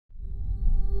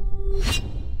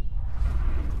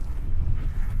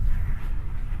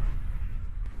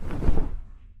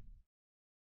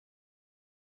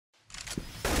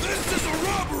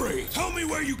me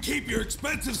where you keep your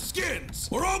expensive skins,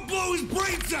 or I'll blow his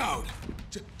brains out!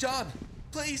 John,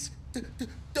 please,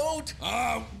 don't!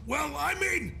 Well, I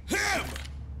mean him!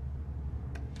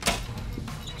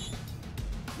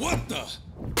 What the?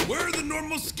 Where are the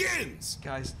normal skins?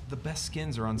 Guys, the best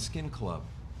skins are on Skin Club.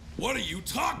 What are you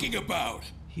talking about?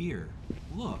 Here,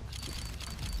 look.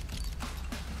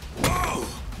 Whoa!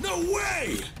 No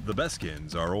way! The best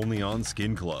skins are only on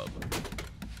Skin Club.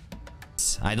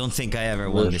 I don't think I ever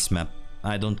won this map.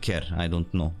 I don't care. I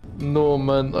don't know. No,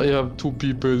 man. I have two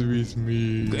people with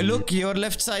me. Look, your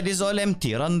left side is all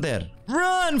empty. Run there.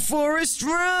 Run, Forrest,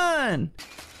 run!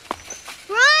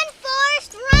 Run,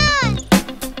 Forrest, run!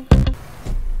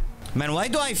 Man, why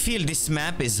do I feel this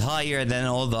map is higher than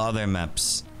all the other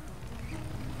maps?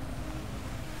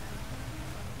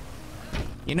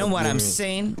 You know what I'm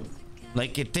saying?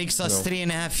 Like, it takes us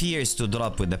 3.5 years to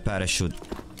drop with the parachute.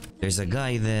 There's a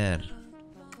guy there.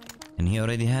 And he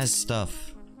already has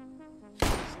stuff.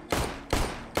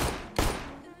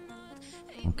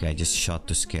 Okay, I just shot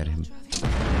to scare him.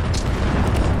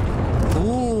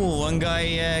 Ooh, one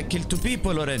guy killed 2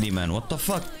 people already, man. What the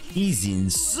fuck? He's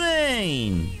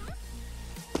insane.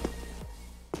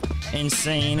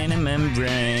 Insane in a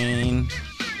membrane.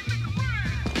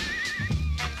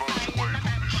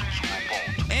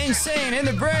 Insane in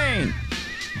the brain.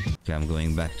 Okay, I'm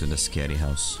going back to the scary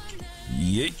house.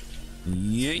 Yeet.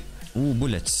 Yeet. Ooh,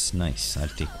 bullets. Nice. I'll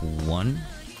take 1.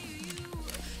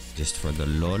 Just for the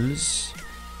lols.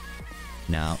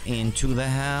 Now into the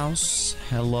house.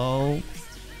 Hello.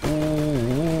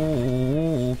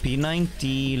 Ooh,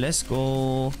 P90. Let's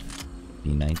go.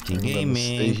 P90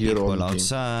 gaming. People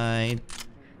outside.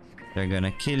 They're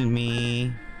gonna kill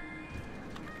me.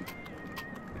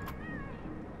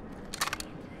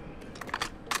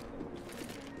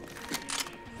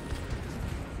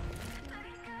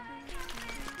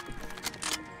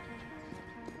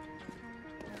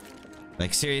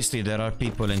 Like, seriously, there are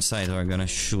people inside who are gonna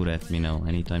shoot at me now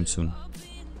anytime soon.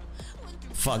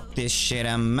 Fuck this shit,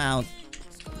 I'm out.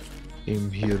 I'm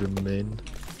here, man.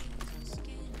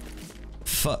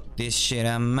 Fuck this shit,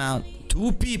 I'm out.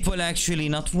 2 people actually,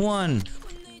 not 1.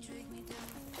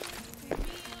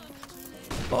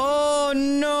 Oh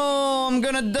no, I'm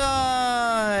gonna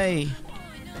die.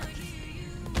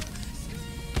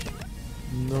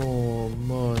 No,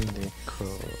 Monica.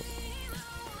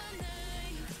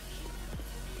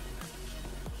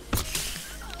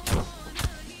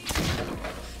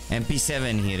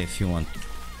 MP7 here if you want.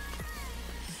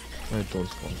 I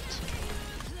don't want.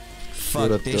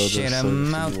 Fuck this shit,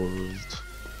 I'm out.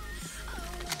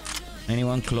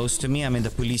 Anyone close to me? I'm in the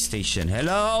police station.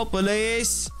 Hello,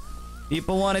 police!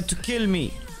 People wanted to kill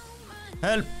me.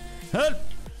 Help! Help!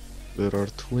 There are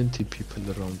 20 people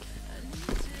around me.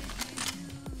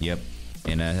 Yep.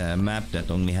 In a map that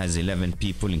only has 11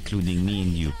 people, including me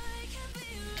and you.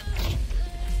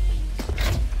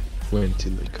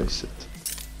 20, like I said.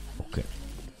 Okay.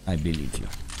 I believe you.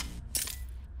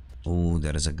 Oh,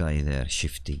 there's a guy there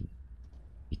shifting.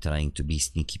 He trying to be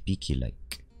sneaky peeky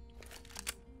like.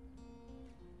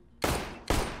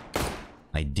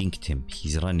 I dinked him.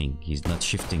 He's running. He's not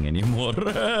shifting anymore.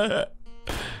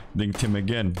 Dinked him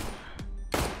again.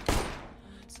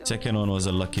 Second one was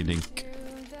a lucky dink.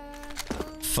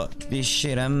 Fuck this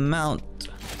shit, I'm out.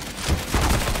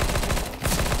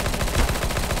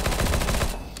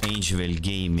 Angvil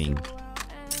Gaming.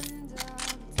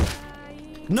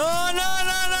 No, no,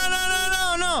 no, no, no, no, no,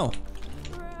 no!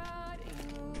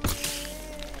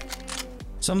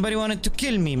 Somebody wanted to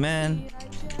kill me, man.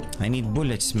 I need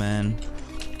bullets, man.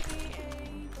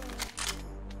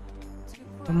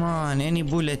 Come on, any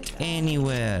bullet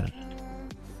anywhere.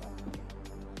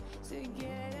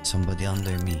 Somebody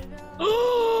under me.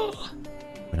 I'm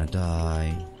gonna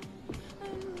die.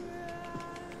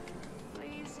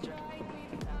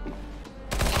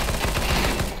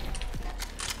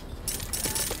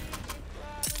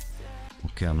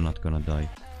 Okay, I'm not gonna die.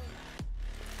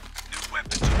 New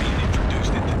weapons are being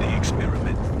introduced into the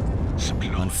experiment.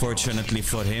 Unfortunately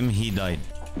for him, he died.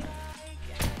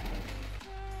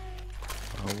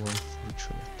 How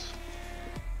unfortunate.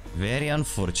 Very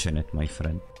unfortunate, my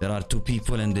friend. There are 2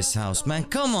 people in this house. Man,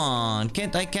 come on!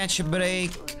 Can't I catch a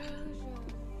break?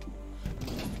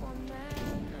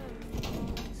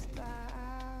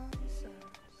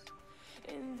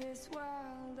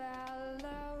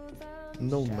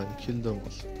 No, man, kill them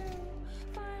all.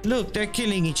 Look, they're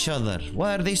killing each other.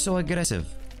 Why are they so aggressive?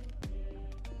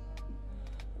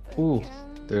 Ooh,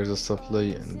 there's a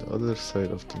supply on the other side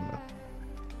of the map.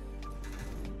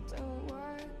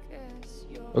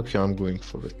 Okay, I'm going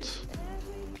for it.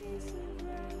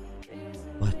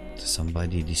 What?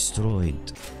 Somebody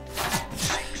destroyed.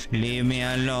 Leave me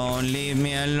alone, leave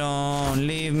me alone,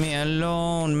 leave me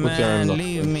alone, Okay, I'm man, not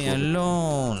leave going me for it.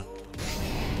 alone.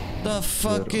 The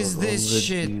fuck There is are this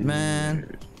shit, already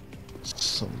man?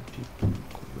 Some people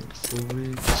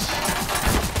going for it.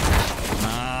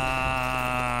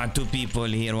 Ah, two people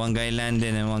here. One guy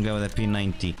landed and one guy with a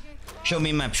P90. Show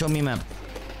me map, show me map.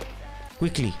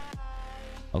 Quickly.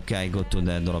 Okay, I go to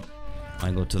the drop.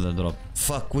 I go to the drop.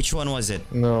 Fuck, which one was it?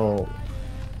 No.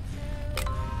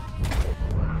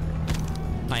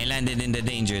 I landed in the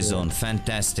danger zone.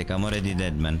 Fantastic. I'm already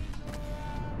dead, man.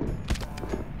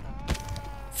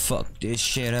 Fuck this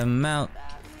shit, I'm out.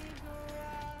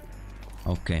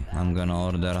 Okay, I'm gonna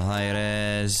order high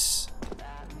res.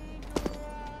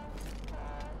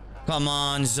 Come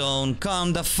on, zone.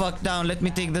 Calm the fuck down. Let me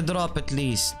take the drop at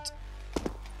least.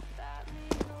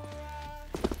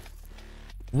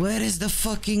 Where is the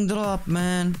fucking drop,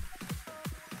 man?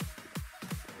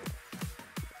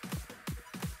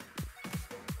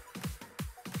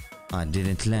 I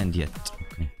didn't land yet.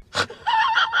 Okay.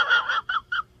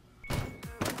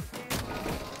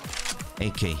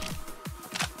 AK.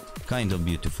 Kind of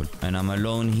beautiful. And I'm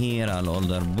alone here. I'll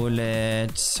order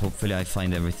bullets. Hopefully I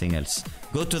find everything else.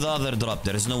 Go to the other drop.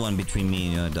 There is no one between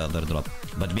me and the other drop.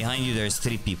 But behind you there's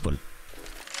 3 people.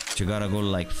 You gotta go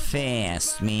like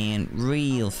fast, man.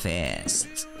 Real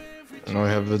fast. Now I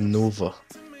have a Nova.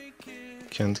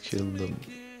 Can't kill them.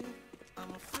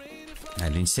 I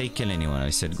didn't say kill anyone. I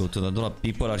said go to the drop.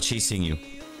 People are chasing you.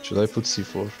 Should I put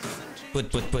C4?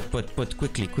 Put.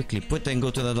 Quickly. Put and go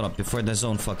to the drop before the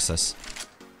zone fucks us.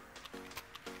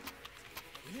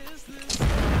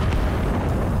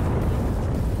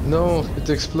 No, it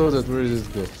exploded. Where did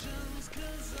it go?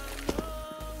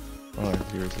 Ah,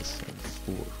 here it is.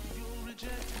 4.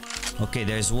 Okay,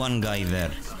 there's one guy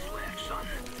there.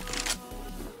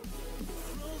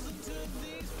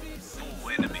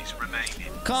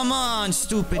 Come on,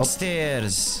 stupid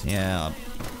stairs. Yeah.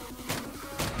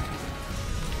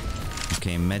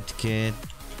 Okay, medkit.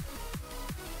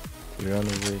 Run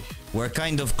away. We're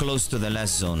kind of close to the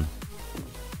last zone.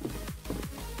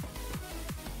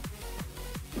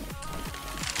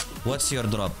 What's your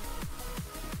drop?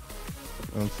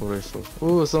 I'm 4A4.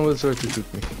 Oh, someone tried to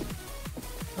shoot me.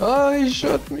 Ah, he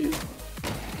shot me.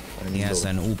 He has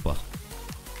an UPA.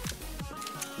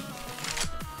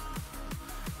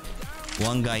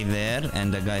 One guy there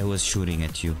and the guy who was shooting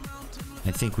at you.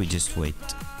 I think we just wait.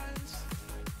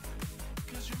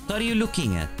 What are you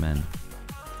looking at, man?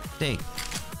 Take.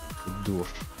 Door.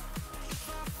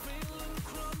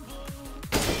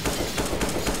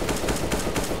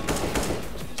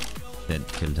 Dead,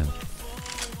 killed him.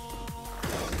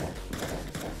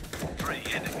 3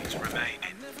 enemies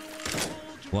remaining.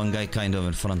 One guy kind of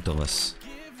in front of us.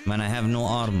 Man, I have no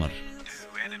armor. 2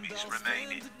 enemies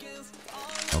remaining.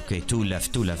 Okay, 2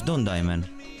 left. Don't die, man.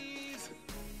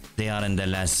 They are in the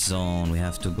last zone. We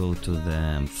have to go to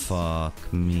them. Fuck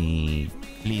me.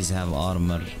 Please have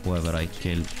armor, whoever I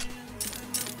killed.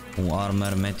 Oh,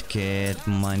 armor, medkit,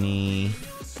 money.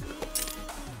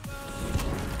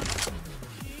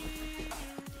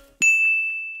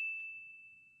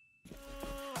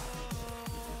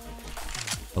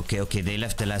 Okay, they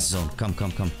left the last zone. Come.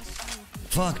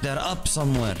 Fuck, they're up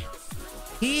somewhere.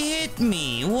 He hit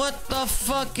me. What the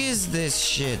fuck is this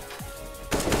shit?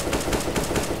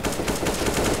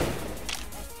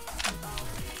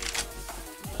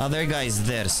 Other guy's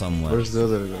there somewhere. Where's the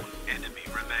other guy? Enemy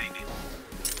remaining.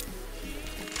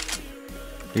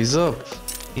 He's up.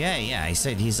 Yeah, I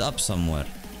said he's up somewhere.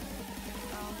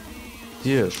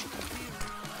 Here.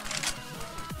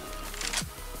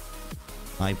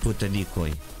 I put a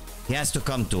decoy. He has to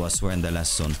come to us. We're in the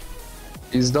last zone.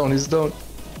 He's down.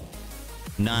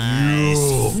 Nice.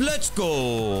 Yo. Let's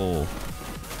go.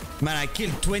 Man, I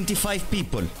killed 25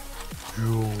 people.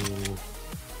 Yo.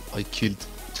 I killed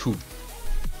 2.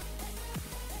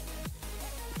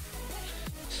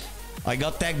 I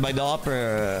got tagged by the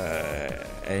upper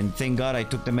and thank God I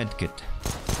took the medkit.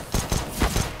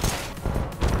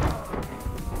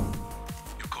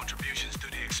 Your contributions to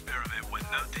the experiment were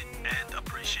noted and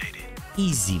appreciated.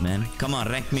 Easy, man. Come on,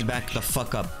 rank me back the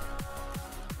fuck up.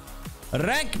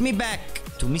 Rank me back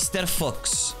to Mr.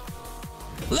 Fox.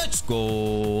 Let's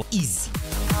go. Easy.